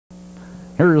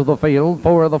Here's the field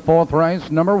for the fourth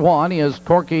race. Number 1 is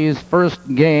Corky's First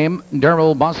Game,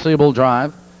 Darrell Bossy will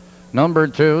drive. Number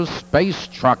 2, Space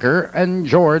Trucker and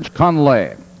George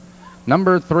Conley.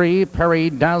 Number 3,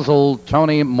 Perry Dazzle,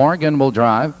 Tony Morgan will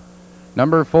drive.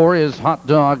 Number 4 is Hot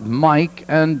Dog Mike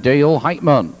and Dale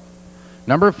Heitman.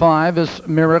 Number 5 is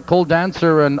Miracle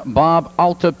Dancer and Bob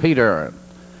Altepeter.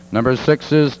 Number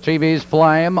 6 is TV's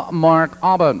Flame, Mark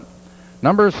Aubin.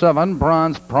 Number 7,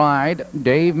 Bronze Pride,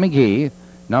 Dave McGee.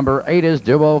 Number 8 is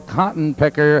Duo Cotton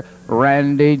Picker,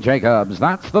 Randy Jacobs.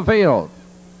 That's the field.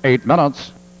 8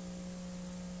 minutes.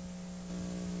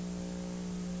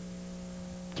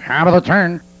 Top of the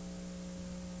turn.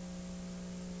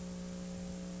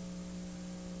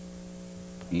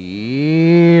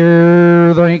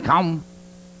 Here they come.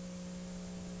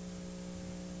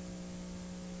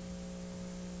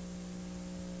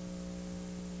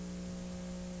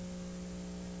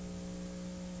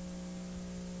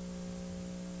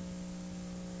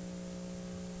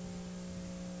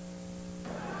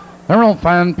 Earl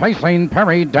Fan pacing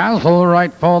Perry Dazzle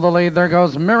right for the lead. There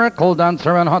goes Miracle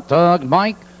Dancer and Hot Dog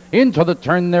Mike. Into the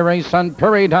turn they race, and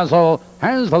Perry Dazzle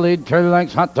has the lead. 2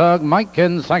 lengths, Hot Dog Mike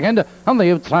in second. On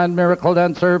the outside, Miracle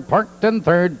Dancer parked in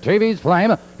third. TV's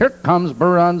Flame. Here comes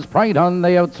Bronze Pride on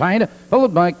the outside,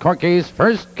 followed by Corky's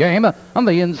First Game. On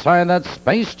the inside, that's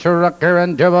Space Trucker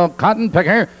and Duo Cotton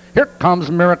Picker. Here comes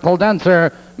Miracle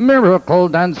Dancer. Miracle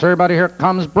Dancer, but here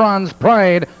comes Bronze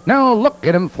Pride. Now look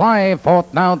at him fly.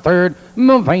 Fourth, now third.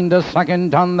 Moving to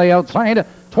second on the outside.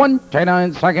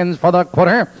 29 seconds for the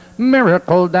quarter.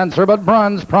 Miracle Dancer, but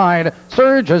Bronze Pride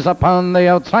surges up on the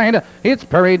outside. It's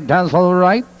Perry Dazzle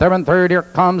right there in third. Here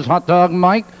comes Hot Dog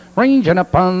Mike, ranging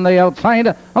up on the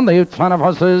outside. On the outside of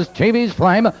horses, TV's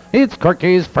Flame. It's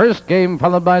Corky's First Game,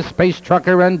 followed by Space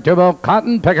Trucker and Duo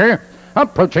Cotton Picker.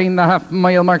 Approaching the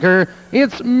half-mile marker,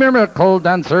 it's Miracle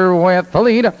Dancer with the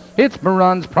lead. It's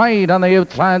Bronze Pride on the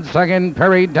outside second.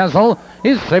 Perry Dazzle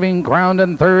is saving ground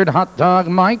in third. Hot Dog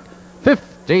Mike,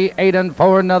 58 and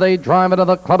 4. Now they drive into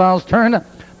the clubhouse turn.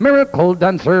 Miracle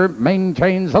Dancer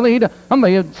maintains the lead. On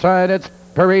the outside, it's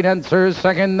Perry Dancer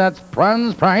second. That's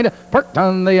Bronze Pride. Parked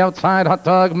on the outside, Hot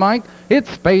Dog Mike. It's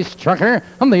Space Trucker.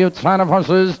 On the outside of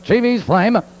horses, TV's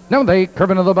Flame. Now they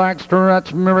curve into the back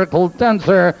stretch. Miracle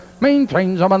Dancer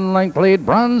maintains a 1 length lead.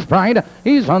 Bronze Pride,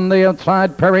 he's on the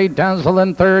outside. Perry Dazzle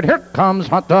in third. Here comes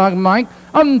Hot Dog Mike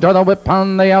under the whip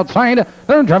on the outside.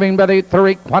 They're driving by the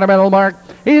 3/4 mile mark.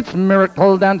 It's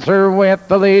Miracle Dancer with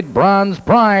the lead. Bronze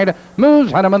Pride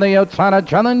moves at him on the outside of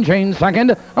challenging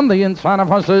second. On the inside of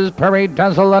horses, Perry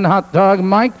Dazzle and Hot Dog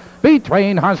Mike.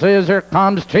 Between horses, here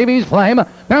comes TV's Flame.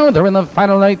 Now they're in the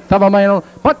final 1/8 of a mile,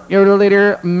 but your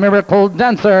leader, Miracle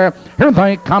Dancer. Here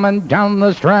they coming down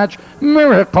the stretch.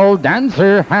 Miracle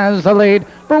Dancer has the lead.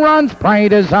 Bronze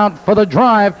Pride is out for the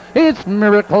drive. It's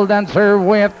Miracle Dancer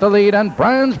with the lead, and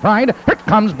Bronze Pride. Here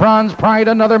comes Bronze Pride,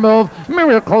 another move.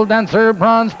 Miracle Dancer,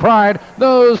 Bronze Pride,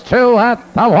 those two at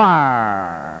the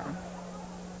wire.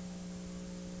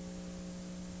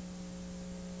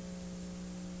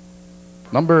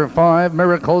 Number 5,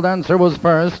 Miracle Dancer was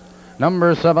first.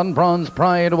 Number 7, Bronze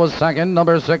Pride was second.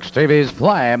 Number 6, TV's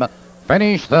Flame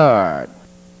finished third.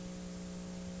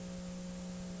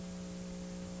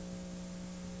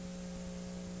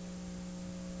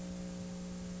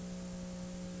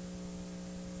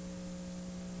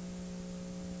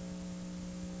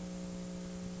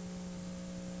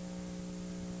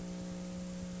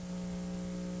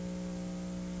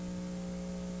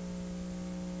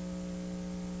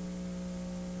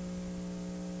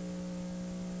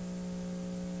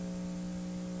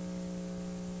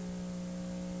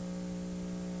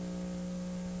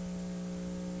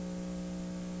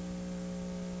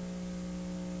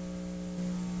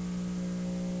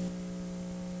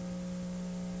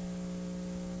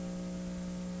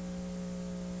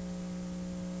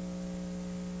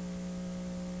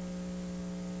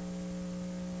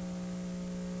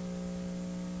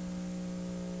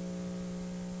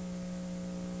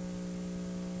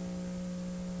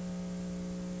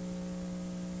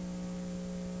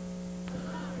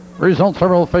 Results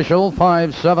are official.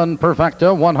 5-7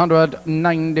 perfecta,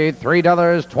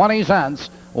 $193.20.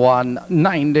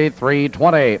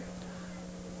 193.20.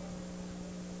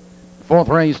 Fourth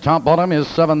race top bottom is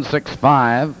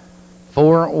 765.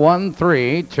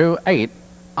 41328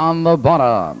 on the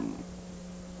bottom.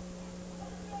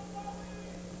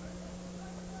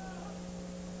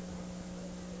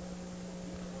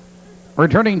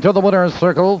 Returning to the winner's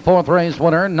circle, fourth race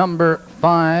winner, number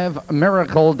 5,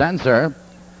 Miracle Dancer.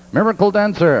 Miracle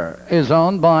Dancer is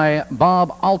owned by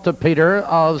Bob Altepeter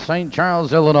of St.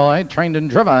 Charles, Illinois, trained and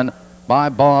driven by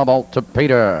Bob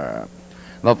Altepeter.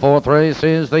 The fourth race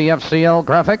is the FCL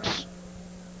Graphics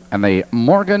and the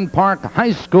Morgan Park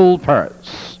High School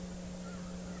Purse.